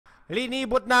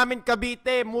linibot namin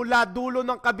Cavite mula dulo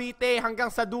ng Cavite hanggang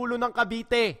sa dulo ng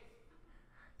Cavite.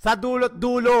 Sa dulot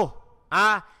dulo.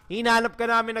 Hinanap ka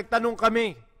namin, nagtanong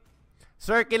kami.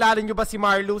 Sir, kilala nyo ba si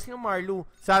Marlou? Sino Marlou?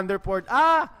 Sanderford.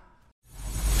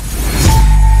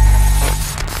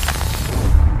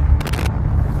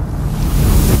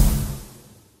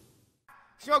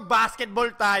 Siyog, basketball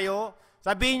tayo.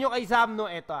 Sabihin nyo kay Zamno,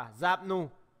 eto Zamno.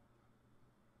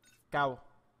 Ikaw.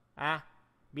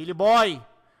 Billy Boy.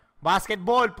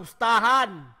 Basketball,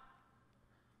 pustahan.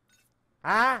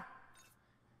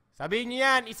 Sabihin nyo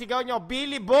yan, isigaw nyo,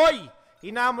 Billy Boy.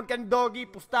 Hinamon ka ni Dogie,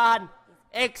 pustahan.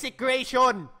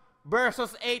 Execration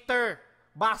versus Aether.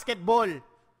 Basketball.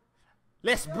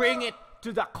 Let's bring it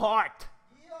to the court.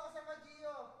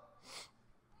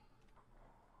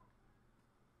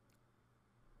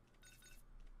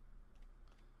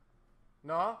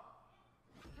 No?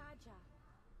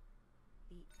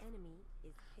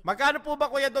 Magkano po ba,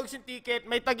 Kuya Dogs, yung ticket?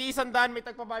 May tag-100, may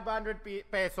tagpa 500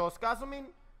 pesos. Kaso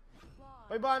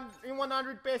yung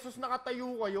 100 pesos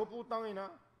nakatayo kayo, putang ina.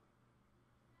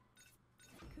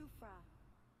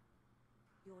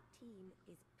 Your team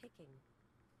is picking.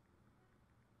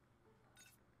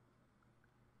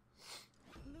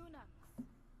 Luna.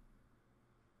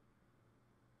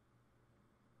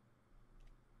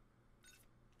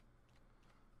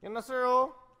 Yan na, sir,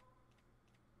 oh.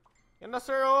 Yan na,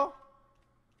 sir, oh.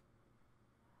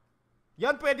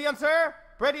 Yan, pwede yan, sir.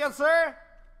 Pwede yan, sir.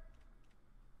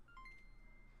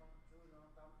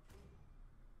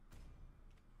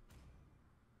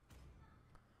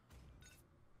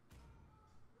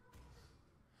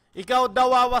 Ikaw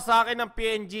daw wawa sa akin ng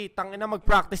PNG. Tangina,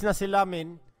 mag-practice na sila,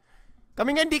 men.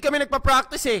 Kami nga hindi kami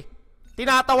nagpa-practice eh.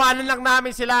 Tinatawanan lang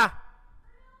namin sila.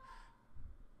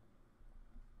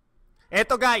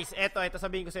 Eto guys, eto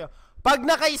sabihin ko sa'yo. Pag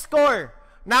naka-score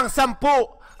ng 10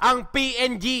 ang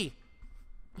PNG,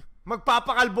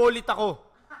 magpapakalbo ulit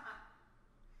ako.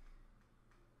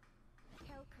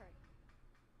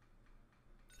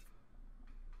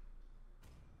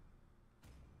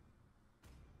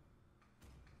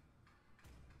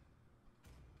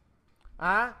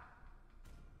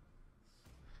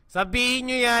 Sabihin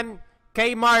nyo yan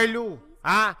kay Marlou.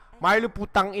 Marlou,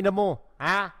 putang ina mo.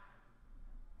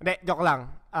 Hindi, joke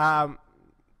lang.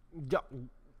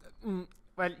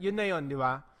 Well, yun na yun, di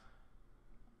ba?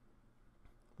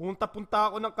 Punta-punta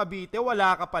ako ng Cavite,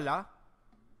 wala ka pala.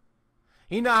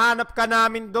 Hinahanap ka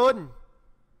namin doon.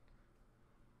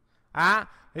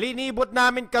 Linibot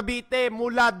namin Cavite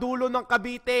mula dulo ng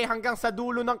Cavite hanggang sa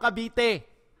dulo ng Cavite.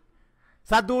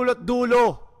 Sa dulot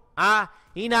dulo.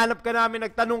 Hinahanap ka namin,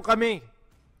 nagtanong kami.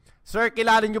 Sir,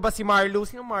 kilala nyo ba si Marlou?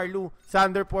 Sino Marlou?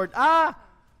 Sanderford.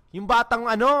 Yung batang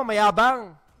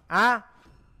mayabang.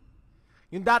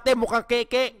 Yung dati mukhang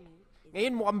keke.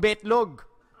 Ngayon mukhang betlog.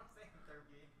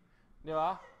 Di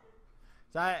ba?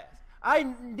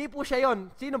 Hindi po siya yon.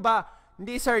 Sino ba?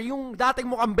 Hindi, sir. Yung dating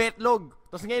mukhang betlog.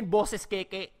 Tapos ngayon boses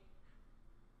keke.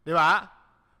 Di ba?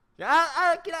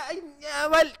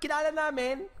 Well, kilala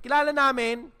namin.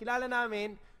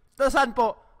 Tapos saan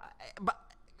po?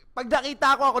 Pag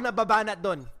nakita ko, ako nababanat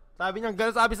doon. Sabi niya,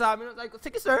 gano'n sabi sa amin. Sabi ko,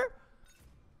 sige sir.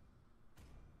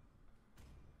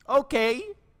 Okay.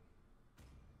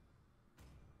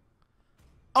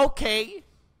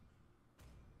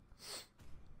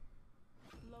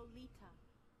 Lolita.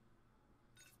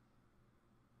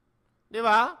 Di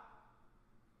ba?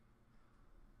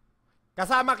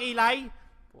 Kasama kilay.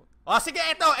 Sige,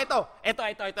 ito.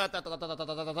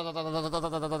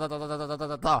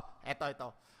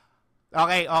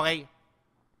 Okay.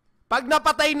 Pag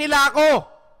napatay nila ako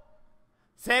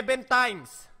 7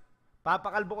 times,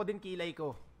 papakalbo ko din kilay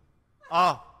ko.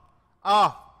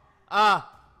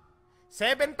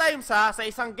 7 times sa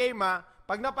isang game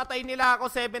Pag napatay nila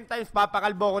ako 7 times,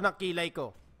 papakalbo ko ng kilay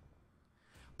ko.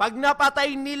 Pag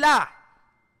napatay nila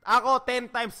ako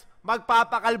 10 times,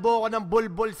 magpapakalbo ko ng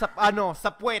bulbul sa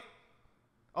puwet.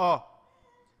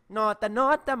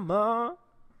 Nota mo.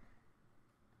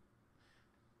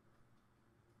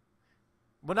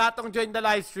 Bunatong join the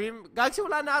live stream. Gagsi,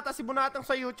 wala na ata si Bunatong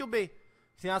sa YouTube eh.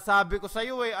 Sinasabi ko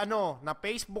sa'yo na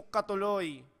Facebook ka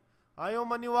tuloy. Ayaw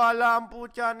maniwala ang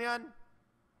putya niyan.